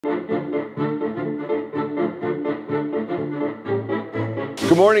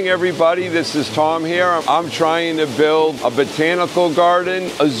Good morning, everybody. This is Tom here. I'm trying to build a botanical garden,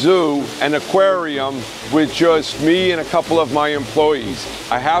 a zoo, an aquarium with just me and a couple of my employees.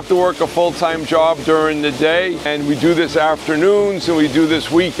 I have to work a full-time job during the day, and we do this afternoons and we do this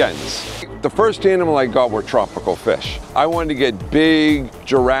weekends. The first animal I got were tropical fish. I wanted to get big,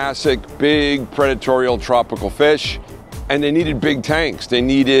 Jurassic, big, predatorial tropical fish. And they needed big tanks. They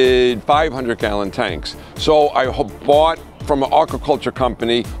needed 500-gallon tanks. So I bought from an aquaculture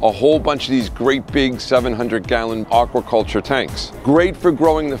company a whole bunch of these great big 700-gallon aquaculture tanks. Great for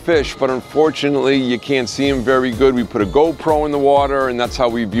growing the fish, but unfortunately you can't see them very good. We put a GoPro in the water and that's how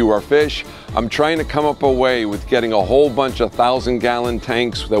we view our fish. I'm trying to come up a way with getting a whole bunch of 1,000-gallon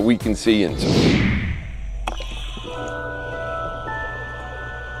tanks that we can see into.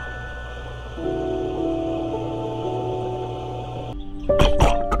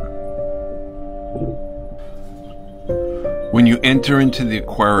 When you enter into the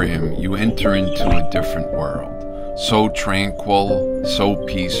aquarium, you enter into a different world. So tranquil, so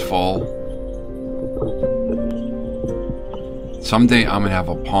peaceful. Someday I'm gonna have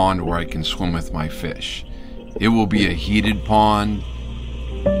a pond where I can swim with my fish. It will be a heated pond,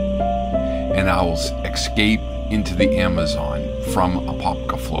 and I will escape into the Amazon from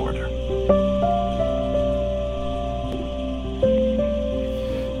Apopka, Florida.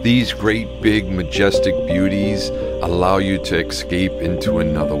 These great big majestic beauties allow you to escape into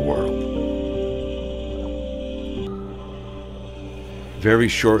another world. Very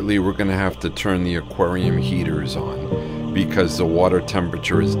shortly we're going to have to turn the aquarium heaters on because the water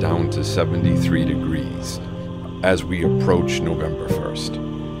temperature is down to 73 degrees as we approach November 1st.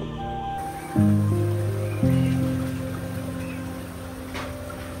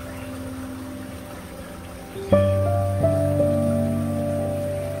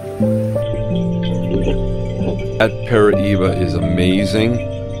 That Paraiba is amazing.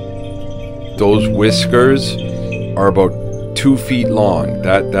 Those whiskers are about 2 feet long.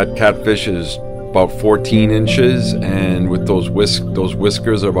 That catfish is about 14 inches, and with those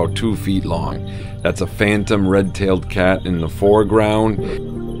whiskers are about 2 feet long. That's a phantom red-tailed cat in the foreground.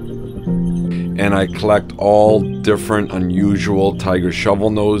 And I collect all different unusual tiger shovel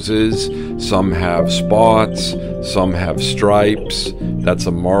noses. Some have spots, some have stripes. That's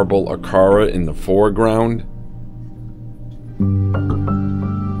a marble acara in the foreground.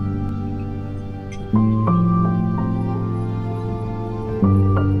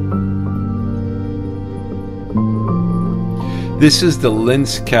 This is the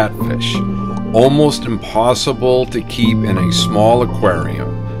Lince catfish, almost impossible to keep in a small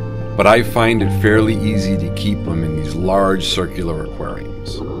aquarium, but I find it fairly easy to keep them in these large circular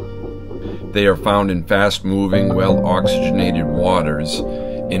aquariums. They are found in fast-moving, well-oxygenated waters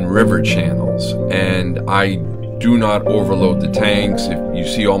in river channels, and I do not overload the tanks. If you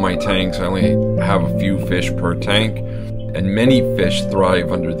see all my tanks, I only have a few fish per tank, and many fish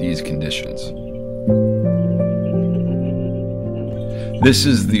thrive under these conditions. This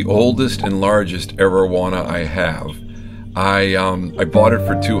is the oldest and largest arowana I have. I bought it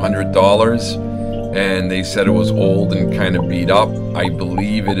for $200, and they said it was old and kind of beat up. I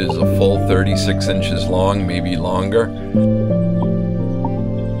believe it is a full 36 inches long, maybe longer.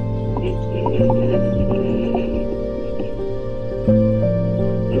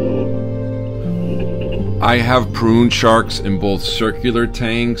 I have prune sharks in both circular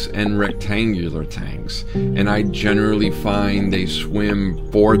tanks and rectangular tanks, and I generally find they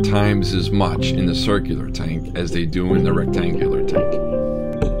swim 4 times as much in the circular tank as they do in the rectangular tank.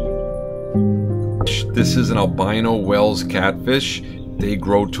 This is an albino Wells catfish. They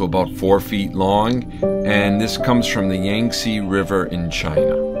grow to about 4 feet long, and this comes from the Yangtze River in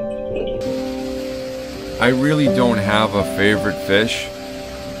China. I really don't have a favorite fish,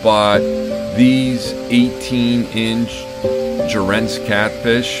 but these 18-inch Jerent's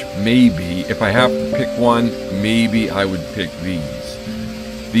catfish, maybe, if I have to pick one, maybe I would pick these.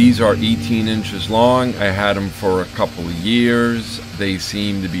 These are 18 inches long. I had them for a couple of years. They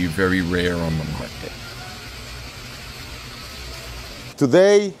seem to be very rare on the market.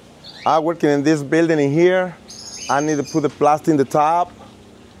 Today, I'm working in this building in here. I need to put the plastic in the top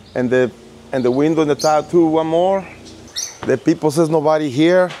and the window in the top too, one more. The people says nobody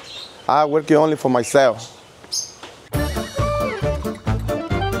here. I'm working only for myself.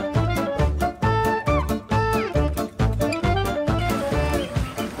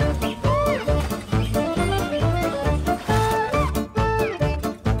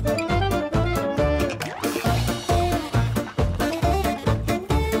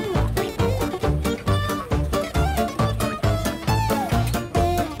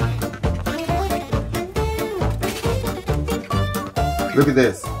 Look at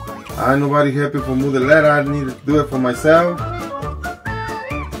this. I nobody help me for move the ladder. I need to do it for myself.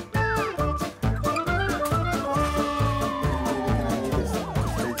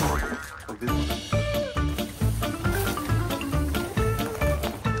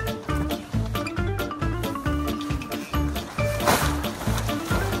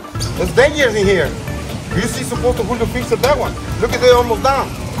 It's dangerous in here. You see, supposed to put the fix at that one. Look at it, almost down.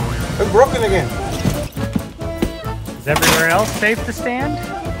 It's broken again. Is everywhere else safe to stand?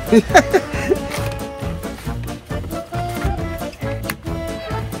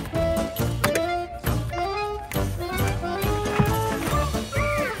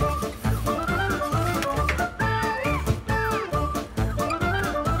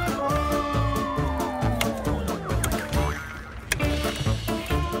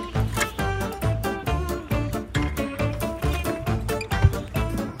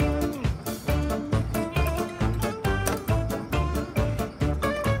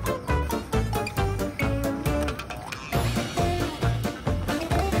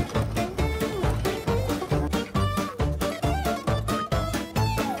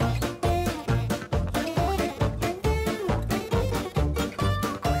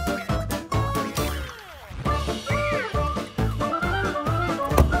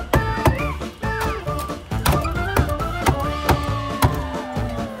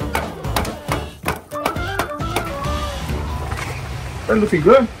 That's looking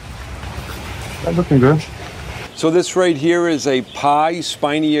good. That's looking good. So this right here is a pie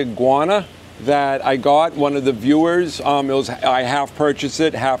spiny iguana that I got. One of the viewers, I half purchased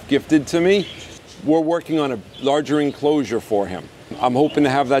it, half gifted to me. We're working on a larger enclosure for him. I'm hoping to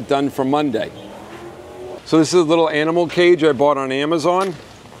have that done for Monday. So this is a little animal cage I bought on Amazon.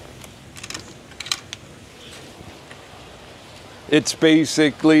 It's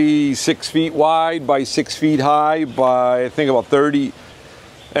basically 6 feet wide by 6 feet high by I think about 30.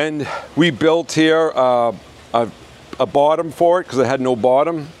 And we built here a bottom for it because it had no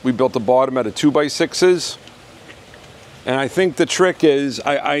bottom. We built a bottom out of 2x6s. And I think the trick is,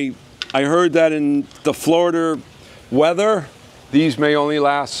 I heard that in the Florida weather, these may only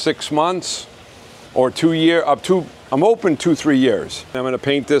last 6 months or 2 years, I'm hoping 2-3 years. I'm gonna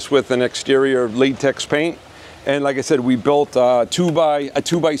paint this with an exterior latex paint. And like I said, we built a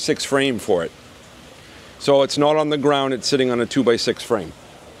 2x6 frame for it. So it's not on the ground, it's sitting on a 2x6 frame.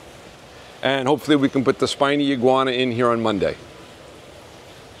 And hopefully we can put the spiny iguana in here on Monday.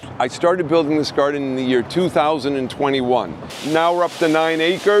 I started building this garden in the year 2021. Now we're up to 9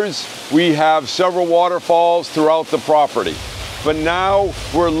 acres. We have several waterfalls throughout the property. But now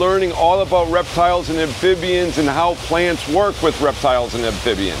we're learning all about reptiles and amphibians and how plants work with reptiles and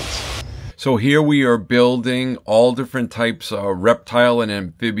amphibians. So here we are building all different types of reptile and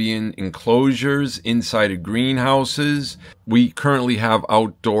amphibian enclosures inside of greenhouses. We currently have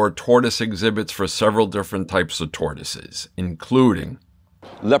outdoor tortoise exhibits for several different types of tortoises, including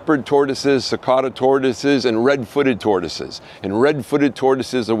leopard tortoises, cicada tortoises, and red-footed tortoises. And red-footed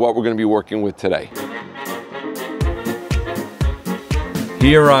tortoises are what we're going to be working with today.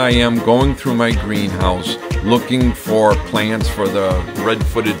 Here I am going through my greenhouse looking for plants for the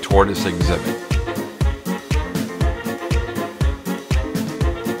red-footed tortoise exhibit.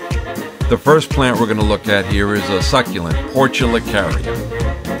 The first plant we're going to look at here is a succulent, Portulacaria.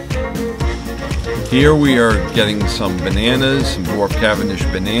 Here we are getting some bananas, some dwarf Cavendish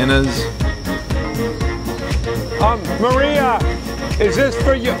bananas. Maria, is this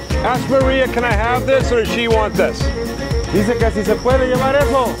for you? Ask Maria, can I have this or does she want this? Dice que si se puede llevar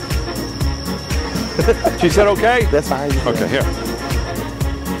eso. She said okay? That's fine. Okay, here.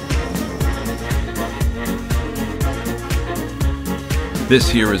 This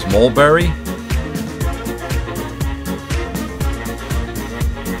here is mulberry.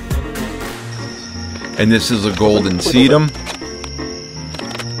 And this is a golden sedum,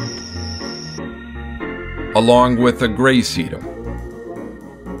 along with a gray sedum.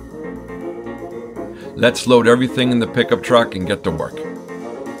 Let's load everything in the pickup truck and get to work.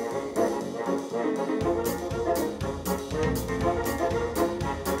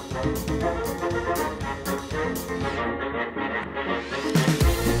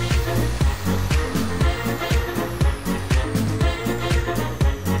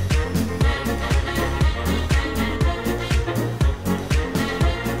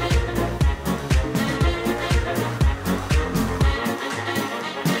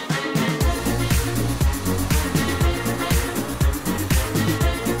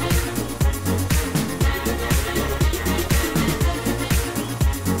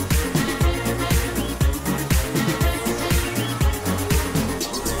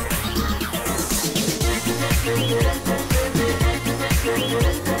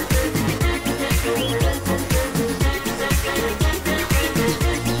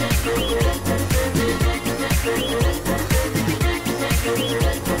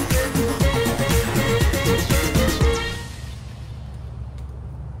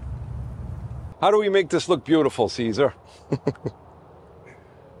 How do we make this look beautiful, Caesar?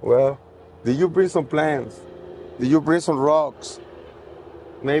 Well, did you bring some plants? Did you bring some rocks?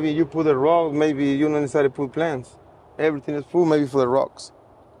 Maybe you put a rock, maybe you don't necessarily put plants. Everything is full, maybe for the rocks.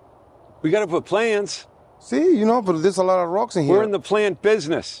 We got to put plants. See, you know, but there's a lot of rocks in here. We're in the plant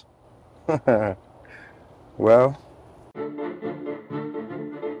business. Well.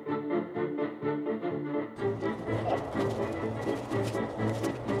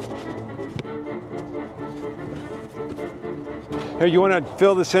 Hey, you want to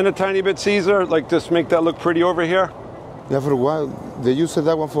fill this in a tiny bit, Caesar? Like just make that look pretty over here? Yeah, for a while. Did you say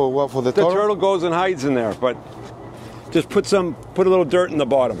that one for what? For the turtle? The turtle goes and hides in there, but just put a little dirt in the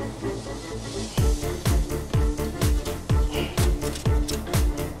bottom.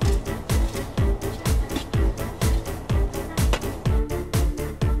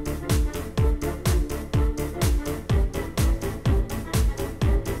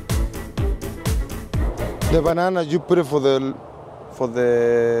 The banana, you put it for the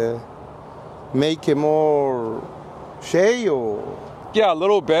make it more shade or? Yeah, a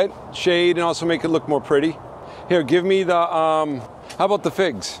little bit shade and also make it look more pretty. Here, give me the, how about the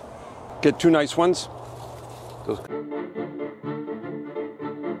figs? Get 2 nice ones. Those.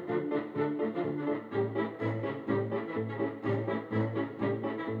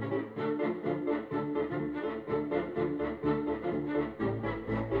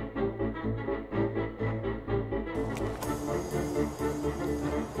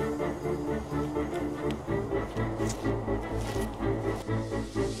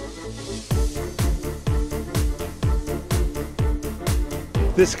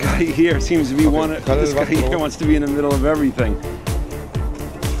 This guy here seems to be this guy here wants to be in the middle of everything.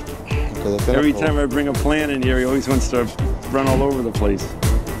 Every time I bring a plant in here, he always wants to run all over the place.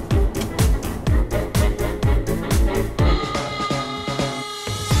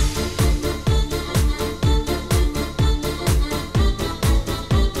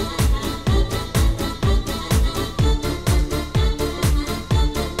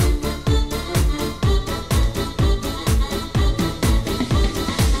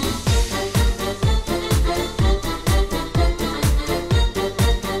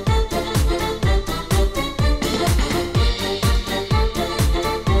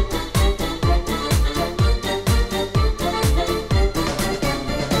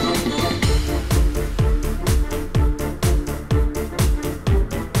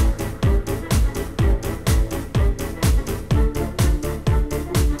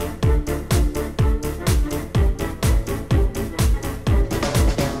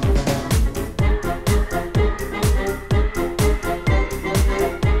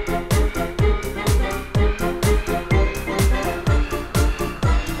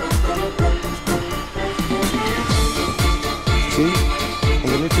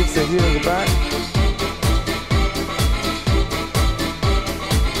 Here in the back.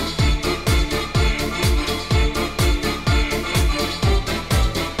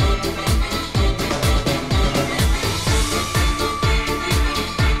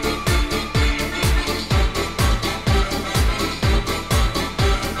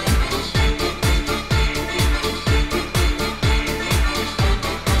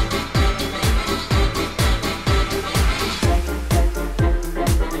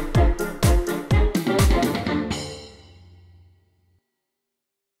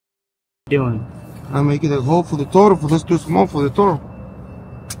 Doing? I'm making a hole for the turtle, for this too small for the turtle.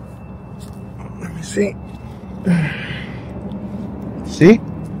 Let me see. See?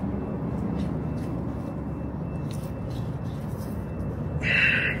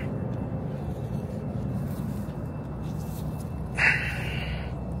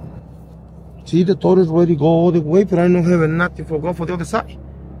 See, the turtle is ready to go all the way, but I don't have nothing for go for the other side.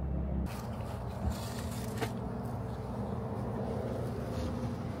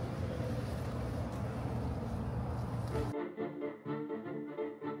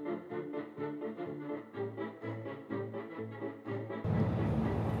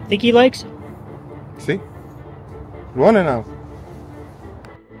 Think he likes it? See? Running now.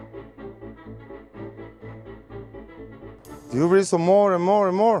 You read some more and more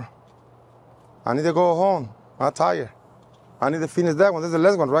and more. I need to go home. I'm tired. I need to finish that one. This is the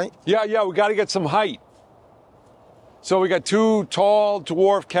last one, right? Yeah, we got to get some height. So we got 2 tall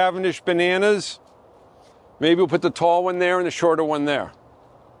dwarf Cavendish bananas. Maybe we'll put the tall one there and the shorter one there.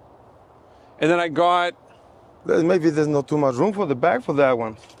 And then I got... Maybe there's not too much room for the bag for that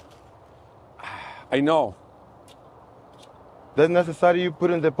one. I know. That's necessary you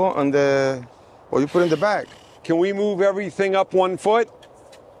put in the or you put in the bag. can we move everything up 1 foot?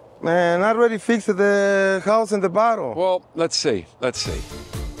 Man, I already fixed the house in the bottom. Well, let's see. Let's see.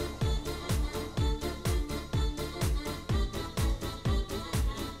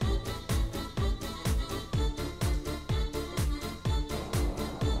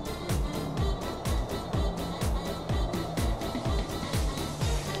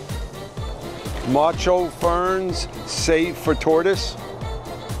 Macho ferns, safe for tortoise.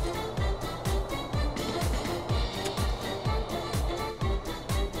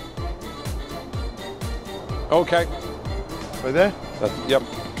 Okay. Right there? Yep.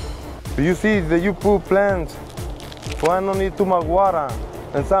 Do you see that you put plants? One don't need too much water,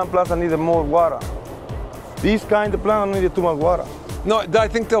 and some plants need more water. These kind of plants don't need too much water. No, I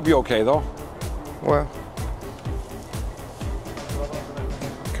think they'll be okay though. Well,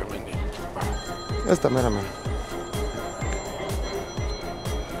 esta mera, man.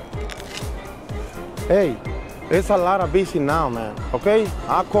 Hey, there's a lot of busy now, man. Okay,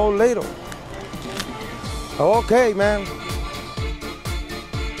 I'll call later. Okay, man.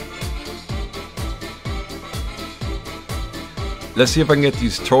 Let's see if I can get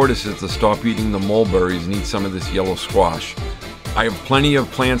these tortoises to stop eating the mulberries and eat some of this yellow squash. I have plenty of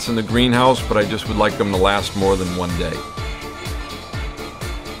plants in the greenhouse, but I just would like them to last more than 1 day.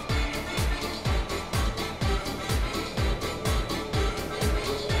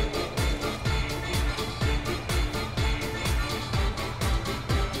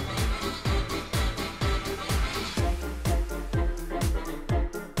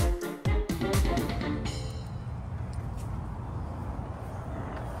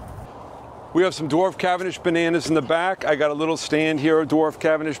 We have some dwarf Cavendish bananas in the back. I got a little stand here of dwarf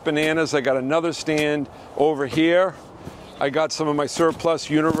Cavendish bananas. I got another stand over here. I got some of my surplus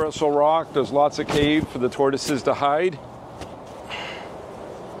universal rock. There's lots of cave for the tortoises to hide.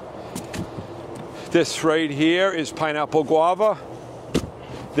 This right here is pineapple guava.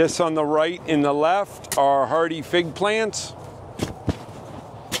 This on the right and the left are hardy fig plants.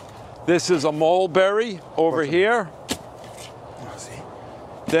 This is a mulberry over here.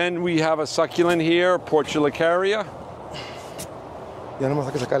 Then we have a succulent here, Portulacaria.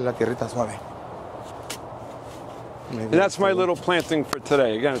 And that's my little planting for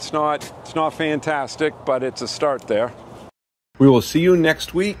today. Again, it's not fantastic, but it's a start there. We will see you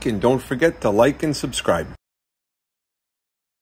next week, and don't forget to like and subscribe.